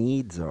what the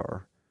needs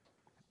are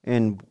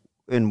and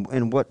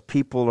what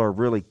people are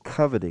really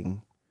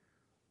coveting,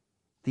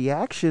 the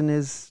action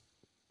is,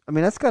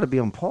 that's got to be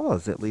on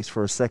pause at least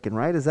for a second,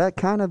 right? Is that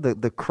kind of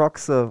the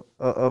crux of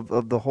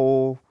the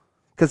whole?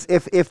 Because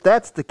if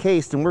that's the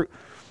case, then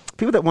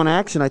people that want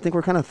action, I think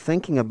we're kind of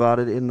thinking about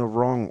it in the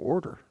wrong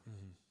order.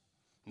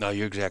 No,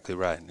 you're exactly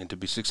right. And to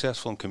be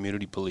successful in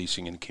community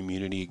policing and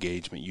community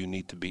engagement, you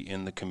need to be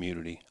in the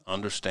community,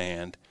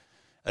 understand,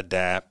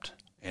 adapt,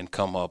 and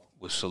come up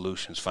with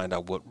solutions, find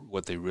out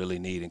what they really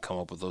need and come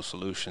up with those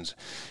solutions.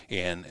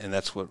 And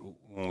that's what,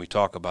 when we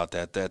talk about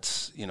that,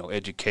 that's,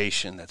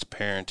 education, that's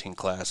parenting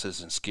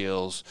classes and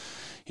skills,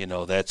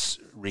 that's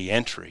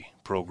reentry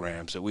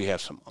programs, that we have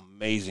some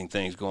amazing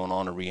things going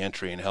on in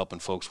reentry and helping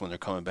folks when they're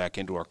coming back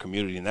into our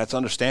community. And that's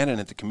understanding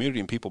it, the community,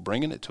 and people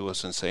bringing it to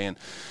us and saying,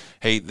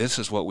 hey, this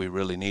is what we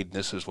really need,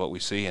 this is what we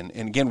see. And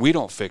again, we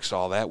don't fix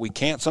all that. We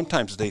can't.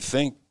 Sometimes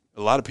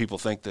a lot of people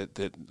think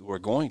that we're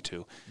going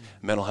to.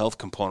 Mental health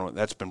component,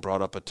 that's been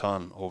brought up a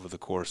ton over the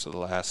course of the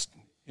last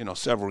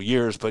several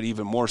years, but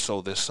even more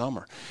so this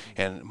summer.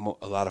 And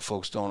a lot of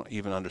folks don't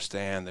even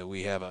understand that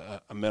we have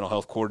a mental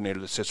health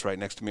coordinator that sits right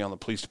next to me on the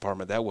police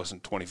department. That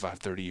wasn't 25,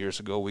 30 years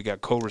ago. We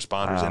got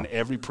co-responders in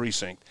every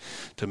precinct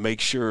to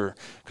make sure,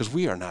 because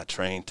we are not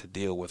trained to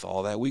deal with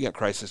all that. We got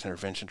crisis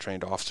intervention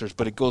trained officers,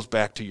 but it goes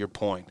back to your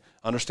point,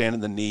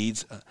 understanding the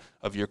needs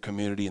of your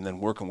community and then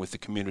working with the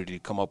community to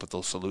come up with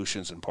those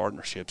solutions and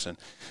partnerships. And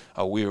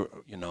I'm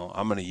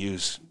going to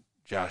use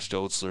Josh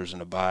Dotzler's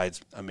and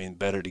Abides,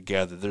 better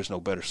together. There's no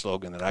better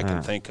slogan that I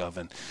can think of.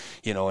 And,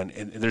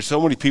 and there's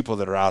so many people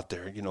that are out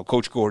there.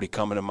 Coach Gordy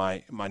coming to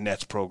my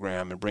Nets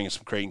program and bringing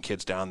some Creighton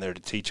kids down there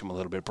to teach them a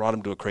little bit. Brought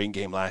them to a Creighton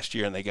game last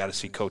year, and they got to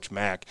see Coach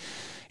Mack,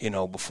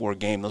 before a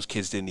game. Those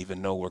kids didn't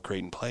even know where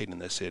Creighton played in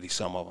this city,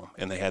 some of them.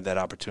 And they had that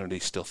opportunity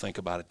to still think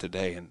about it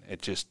today. And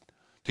it just –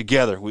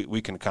 together,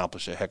 we can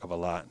accomplish a heck of a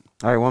lot.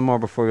 All right, one more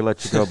before we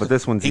let you go, but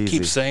this one's easy. He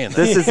keeps saying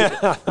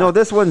that.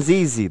 This one's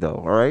easy, though,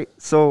 all right?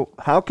 So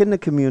how can the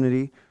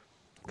community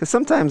 – because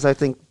sometimes I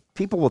think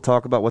people will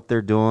talk about what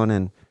they're doing,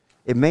 and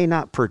it may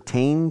not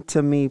pertain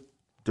to me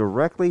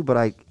directly, but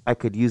I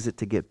could use it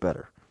to get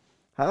better.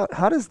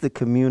 How does the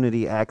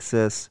community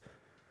access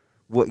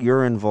what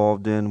you're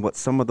involved in, what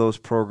some of those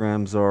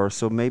programs are?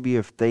 So maybe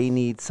if they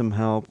need some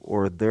help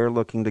or they're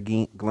looking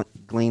to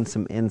glean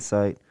some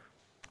insight,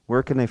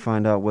 where can they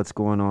find out what's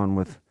going on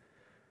with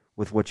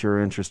what your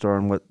interests are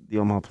and what the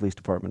Omaha Police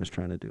Department is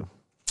trying to do?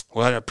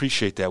 Well, I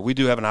appreciate that. We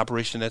do have an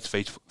Operation Nets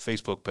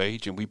Facebook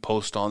page, and we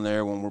post on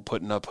there when we're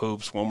putting up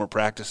hoops, when we're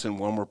practicing,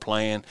 when we're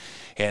playing.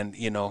 And,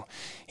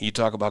 you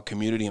talk about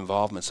community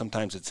involvement.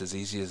 Sometimes it's as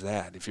easy as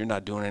that. If you're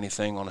not doing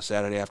anything on a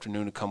Saturday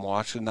afternoon to come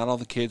watch it, not all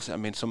the kids,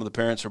 some of the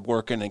parents are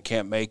working and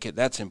can't make it.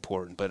 That's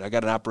important. But I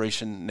got an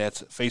Operation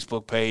Nets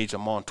Facebook page.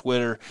 I'm on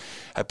Twitter.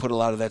 I put a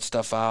lot of that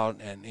stuff out.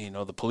 And,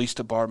 the police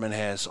department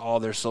has all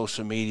their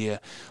social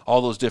media,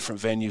 all those different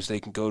venues they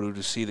can go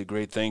to see the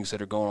great things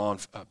that are going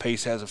on.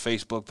 PACE has a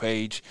Facebook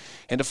page,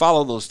 and to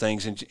follow those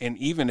things. And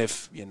even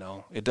if,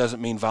 it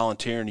doesn't mean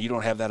volunteering, you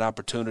don't have that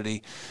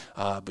opportunity,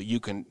 but you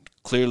can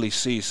clearly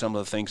see some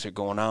of the things that are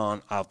going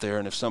on out there.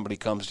 And if somebody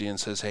comes to you and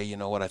says, hey, you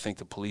know what, I think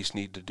the police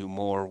need to do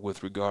more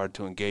with regard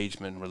to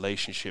engagement and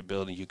relationship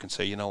building, you can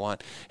say, you know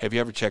what, have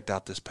you ever checked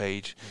out this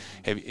page?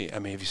 Have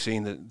you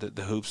seen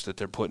the hoops that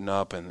they're putting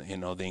up and, you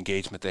know, the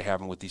engagement they're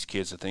having with these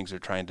kids, the things they're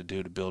trying to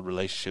do to build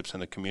relationships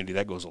in the community?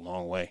 That goes a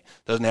long way.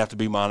 Doesn't have to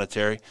be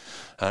monetary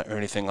or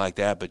anything like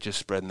that, but just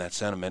spreading that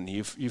sentiment.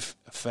 And you've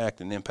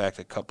affected and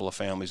impacted a couple of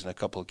families and a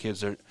couple of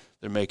kids. They're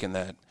making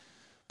that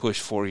push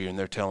for you, and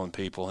they're telling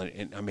people.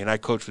 And I mean, I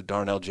coached with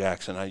Darnell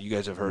Jackson. You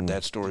guys have heard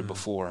that story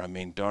before. I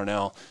mean,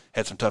 Darnell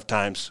had some tough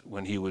times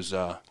when he was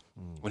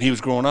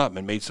growing up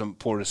and made some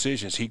poor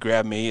decisions. He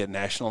grabbed me at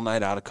National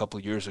Night Out a couple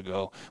of years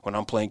ago when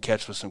I'm playing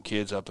catch with some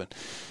kids up in,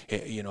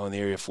 you know, in the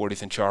area of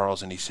 40th and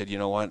Charles, and he said, you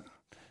know what,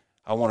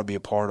 I want to be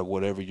a part of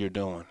whatever you're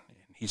doing.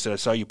 He said, I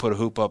saw you put a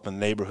hoop up in the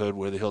neighborhood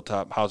where the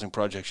Hilltop Housing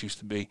Projects used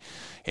to be,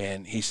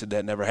 and he said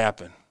that never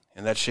happened.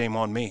 And that's shame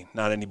on me,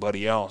 not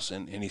anybody else.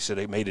 And he said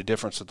it made a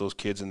difference with those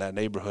kids in that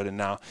neighborhood. And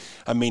now,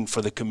 I mean,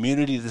 for the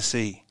community to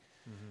see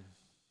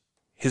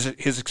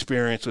his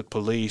experience with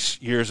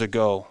police years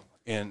ago,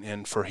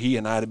 and for he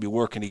and I to be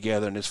working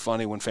together. And it's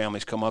funny when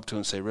families come up to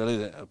and say,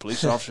 really, a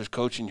police officer's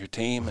coaching your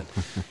team?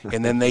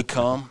 And then they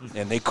come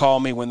and they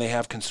call me when they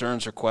have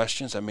concerns or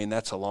questions. I mean,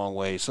 that's a long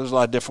way. So there's a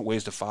lot of different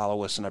ways to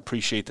follow us, and I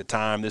appreciate the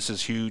time. This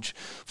is huge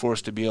for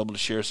us to be able to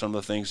share some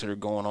of the things that are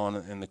going on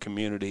in the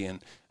community,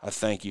 and I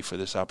thank you for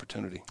this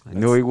opportunity. I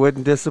knew he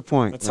wouldn't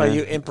disappoint. That's how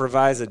you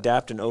improvise,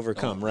 adapt, and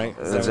overcome, right?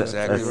 That's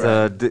exactly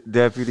right.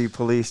 Deputy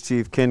Police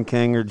Chief Ken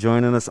Kanger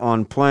joining us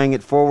on Playing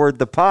It Forward.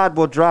 The pod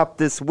will drop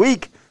this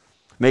week.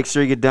 Make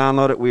sure you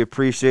download it. We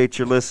appreciate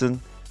your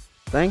listen.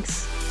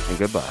 Thanks, and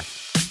goodbye.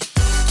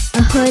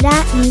 A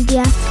Huda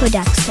Media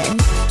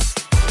Production.